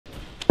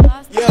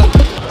Yeah,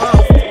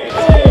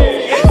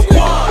 it's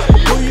Quan.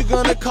 Who you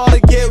gonna call to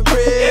get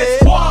rich?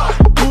 It's Quan.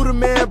 Who the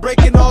man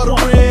breaking all the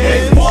ribs?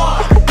 It's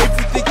Quan. If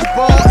you think you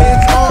ball,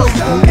 it's on. You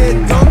gon' get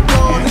dunked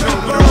on.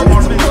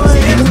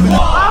 It's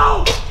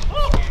Quan.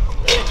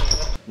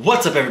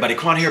 What's up, everybody?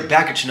 Quan here,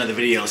 back at you another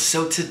video.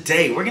 So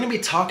today we're gonna be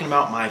talking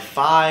about my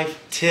 5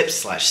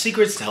 tips /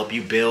 secrets to help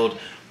you build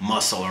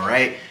muscle. All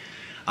right.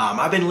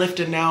 I've been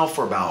lifting now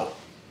for about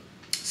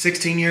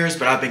 16 years,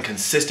 but I've been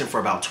consistent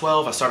for about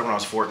 12. I started when I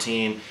was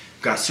 14,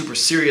 got super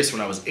serious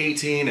when I was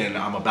 18, and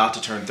I'm about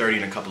to turn 30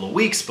 in a couple of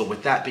weeks. But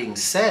with that being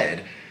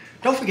said,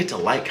 don't forget to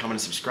like, comment,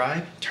 and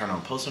subscribe. Turn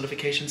on post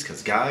notifications,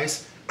 because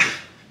guys,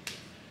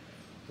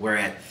 we're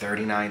at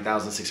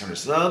 39,600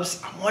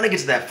 subs. I want to get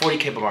to that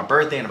 40K by my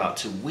birthday in about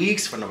 2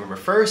 weeks for November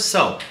 1st.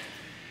 So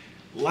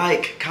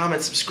like,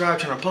 comment, subscribe,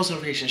 turn on post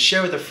notifications,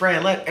 share with a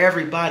friend, let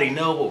everybody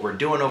know what we're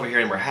doing over here,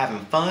 and we're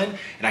having fun,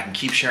 and I can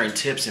keep sharing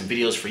tips and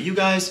videos for you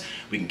guys.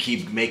 We can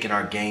keep making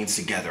our gains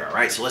together. All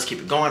right, so let's keep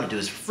it going and do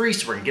this for free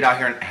so we're gonna get out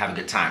here and have a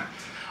good time.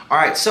 All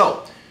right,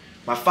 so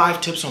my 5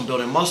 tips on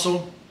building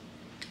muscle.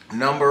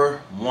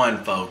 Number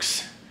 1,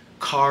 folks,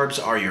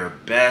 carbs are your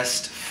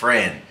best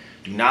friend.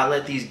 Do not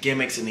let these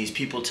gimmicks and these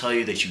people tell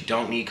you that you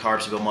don't need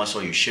carbs to build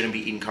muscle. You shouldn't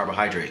be eating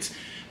carbohydrates.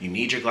 You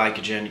need your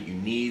glycogen, you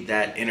need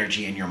that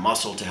energy in your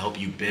muscle to help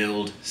you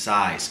build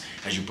size.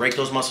 As you break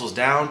those muscles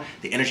down,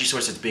 the energy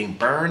source that's being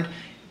burned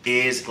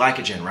is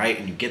glycogen, right?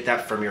 And you get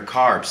that from your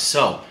carbs.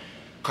 So,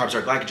 carbs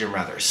are glycogen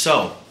rather.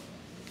 So,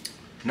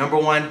 number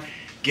 1,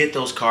 get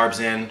those carbs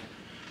in.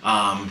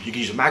 You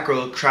can use a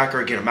macro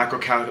tracker, get a macro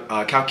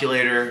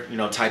calculator, you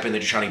know, type in that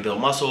you're trying to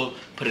build muscle,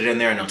 put it in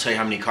there and it'll tell you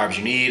how many carbs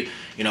you need.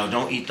 You know,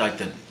 don't eat like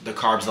the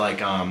carbs like,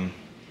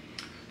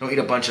 don't eat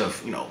a bunch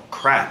of, you know,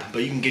 crap,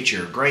 but you can get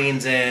your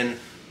grains in,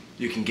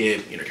 you can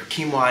get, you know, your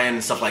quinoa in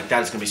and stuff like that.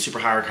 It's gonna be super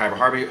high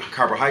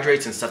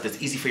carbohydrates and stuff that's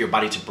easy for your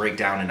body to break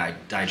down and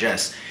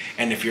digest.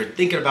 And if you're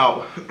thinking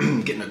about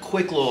getting a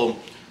quick little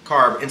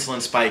carb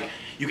insulin spike,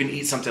 you can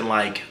eat something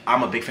like,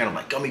 I'm a big fan of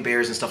like gummy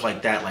bears and stuff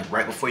like that, like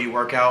right before you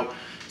work out.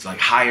 It's like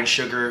high in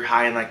sugar,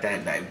 high in like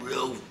that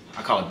real,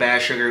 I call it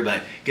bad sugar,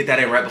 but get that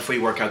in right before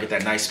you work out, get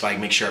that nice spike,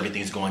 make sure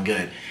everything's going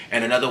good.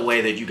 And another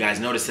way that you guys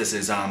notice this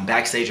is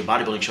backstage of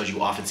bodybuilding shows,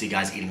 you often see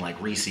guys eating like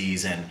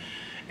Reese's and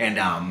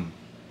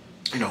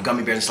you know,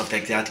 gummy bears and stuff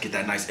like that to get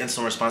that nice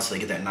insulin response, so they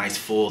get that nice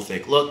full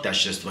thick look.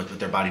 That's just what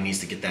their body needs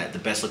to get that the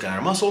best look out of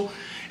their muscle.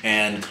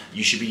 And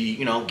you should be,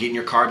 you know, getting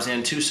your carbs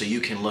in too, so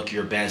you can look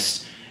your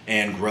best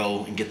and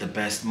grow and get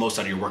the most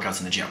out of your workouts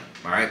in the gym.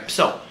 All right,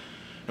 so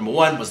number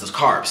 1 was those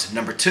carbs.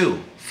 Number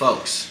 2,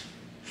 folks,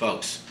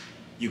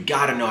 you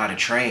gotta know how to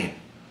train.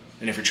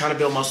 And if you're trying to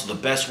build muscle,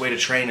 the best way to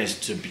train is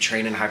to be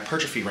trained in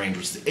hypertrophy range,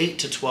 which is 8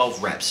 to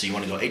 12 reps. So you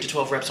wanna go 8 to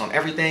 12 reps on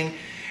everything,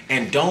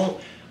 and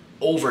don't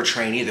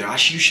overtrain either.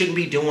 You shouldn't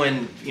be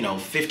doing, you know,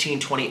 15,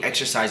 20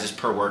 exercises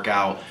per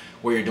workout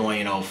where you're doing,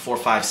 you know, 4 or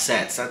 5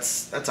 sets.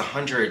 That's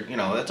 100, you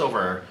know, that's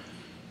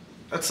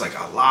like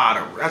a lot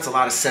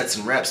of sets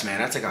and reps, man.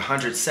 That's like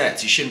 100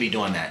 sets. You shouldn't be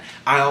doing that.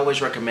 I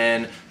always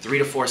recommend 3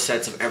 to 4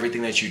 sets of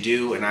everything that you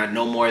do, and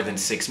no more than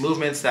 6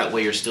 movements. That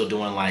way you're still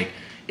doing like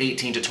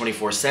 18 to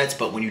 24 sets.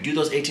 But when you do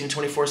those 18 to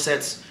 24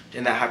 sets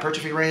in that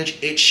hypertrophy range,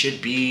 it should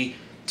be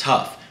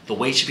tough. The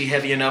weight should be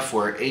heavy enough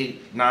where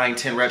 8, 9,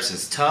 10 reps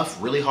is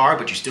tough, really hard,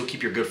 but you still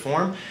keep your good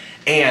form.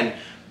 And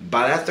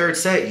by that 3rd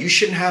set, you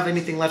shouldn't have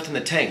anything left in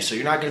the tank. So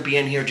you're not going to be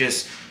in here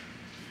just,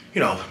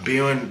 you know,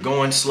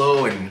 going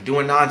slow and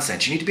doing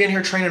nonsense. You need to be in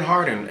here training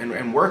hard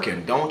and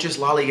working. Don't just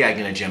lollygag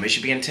in the gym. It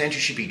should be intense.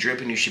 You should be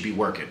dripping. You should be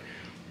working.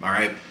 All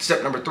right.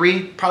 Step number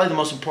 3, probably the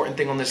most important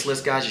thing on this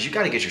list, guys, is you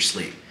got to get your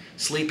sleep.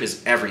 Sleep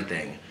is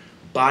everything.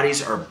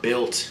 Bodies are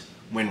built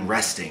when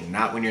resting,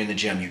 not when you're in the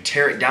gym. You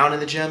tear it down in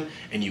the gym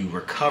and you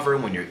recover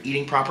when you're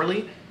eating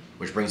properly,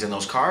 which brings in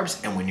those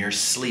carbs, and when you're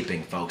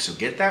sleeping, folks. So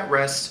get that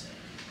rest.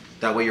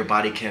 That way your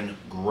body can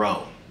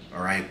grow.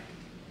 All right.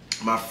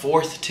 My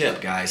 4th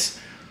tip,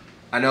 guys.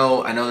 I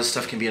know this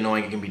stuff can be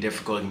annoying, it can be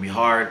difficult, it can be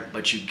hard,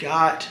 but you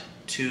got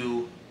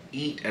to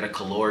eat at a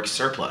caloric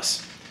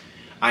surplus.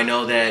 I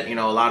know that, you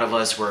know, a lot of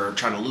us were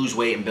trying to lose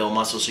weight and build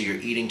muscle, so you're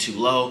eating too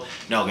low.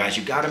 No, guys,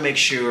 you got to make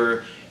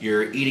sure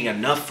you're eating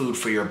enough food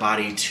for your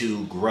body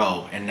to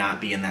grow and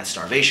not be in that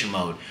starvation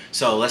mode.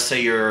 So let's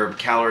say your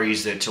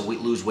calories to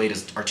lose weight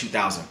are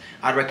 2,000.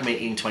 I'd recommend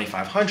eating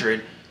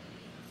 2,500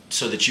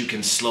 so that you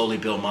can slowly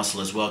build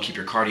muscle as well, keep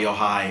your cardio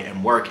high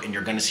and work, and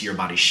you're going to see your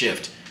body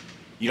shift.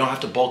 You don't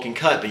have to bulk and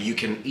cut, but you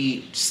can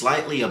eat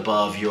slightly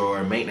above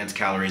your maintenance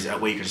calories.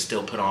 That way you can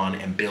still put on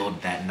and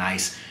build that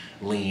nice,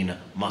 lean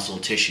muscle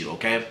tissue,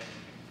 okay?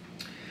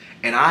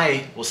 And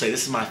I will say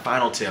this is my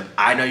final tip.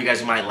 I know you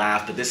guys might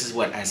laugh, but this is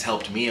what has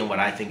helped me and what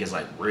I think is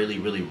like really,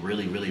 really,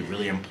 really, really,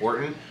 really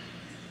important.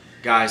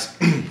 Guys,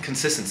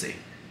 consistency.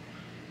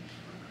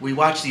 We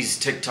watch these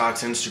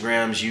TikToks,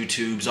 Instagrams,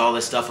 YouTubes, all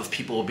this stuff of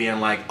people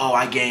being like, oh,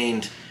 I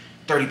gained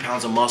 30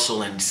 pounds of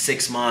muscle in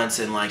 6 months,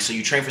 and like, so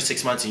you train for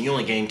 6 months and you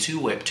only gain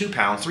 2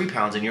 pounds, 3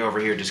 pounds, and you're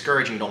over here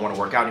discouraged and you don't want to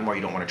work out anymore,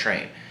 you don't want to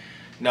train.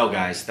 No,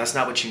 guys, that's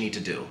not what you need to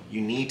do.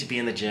 You need to be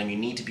in the gym, you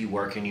need to be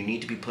working, you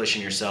need to be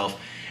pushing yourself,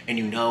 and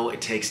you know it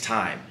takes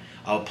time.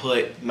 I'll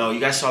put, no, you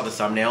guys saw the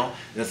thumbnail.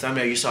 In the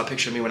thumbnail, you saw a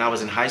picture of me when I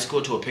was in high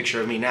school to a picture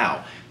of me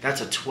now.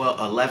 That's a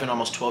 11,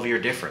 almost 12-year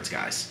difference,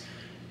 guys.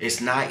 It's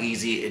not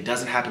easy. It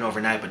doesn't happen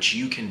overnight, but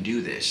you can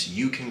do this.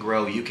 You can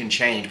grow, you can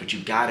change, but you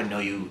gotta know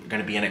you're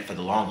gonna be in it for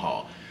the long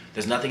haul.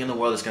 There's nothing in the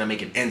world that's gonna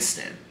make it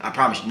instant. I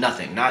promise you,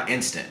 nothing, not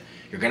instant.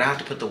 You're gonna have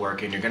to put the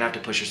work in, you're gonna have to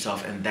push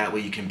yourself, and that way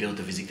you can build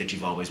the physique that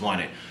you've always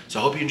wanted. So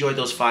I hope you enjoyed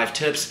those 5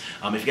 tips.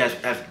 If you guys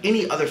have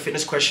any other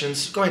fitness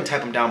questions, go ahead and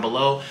type them down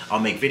below. I'll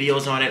make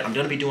videos on it. I'm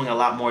gonna be doing a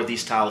lot more of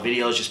these style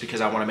videos just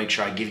because I wanna make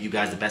sure I give you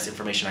guys the best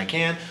information I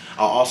can.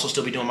 I'll also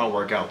still be doing my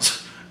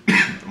workouts.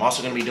 I'm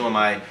also gonna be doing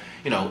my,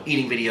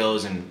 eating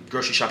videos and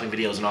grocery shopping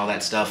videos and all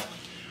that stuff.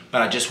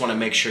 But I just want to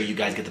make sure you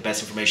guys get the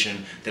best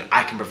information that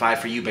I can provide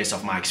for you based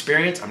off my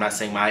experience. I'm not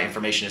saying my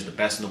information is the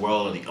best in the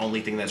world or the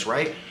only thing that's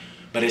right,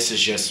 but this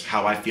is just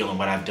how I feel and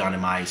what I've done in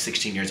my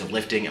 16 years of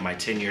lifting and my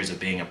 10 years of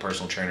being a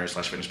personal trainer /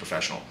 fitness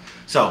professional.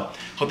 So,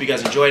 hope you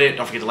guys enjoyed it.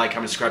 Don't forget to like,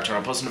 comment, subscribe, turn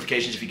on post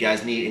notifications. If you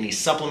guys need any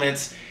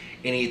supplements,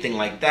 anything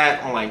like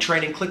that, online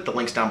training, click the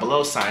links down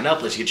below, sign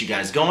up, let's get you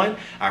guys going.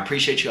 I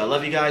appreciate you, I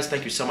love you guys.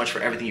 Thank you so much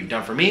for everything you've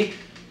done for me.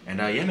 And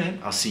yeah, man,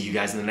 I'll see you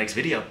guys in the next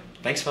video.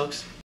 Thanks,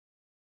 folks.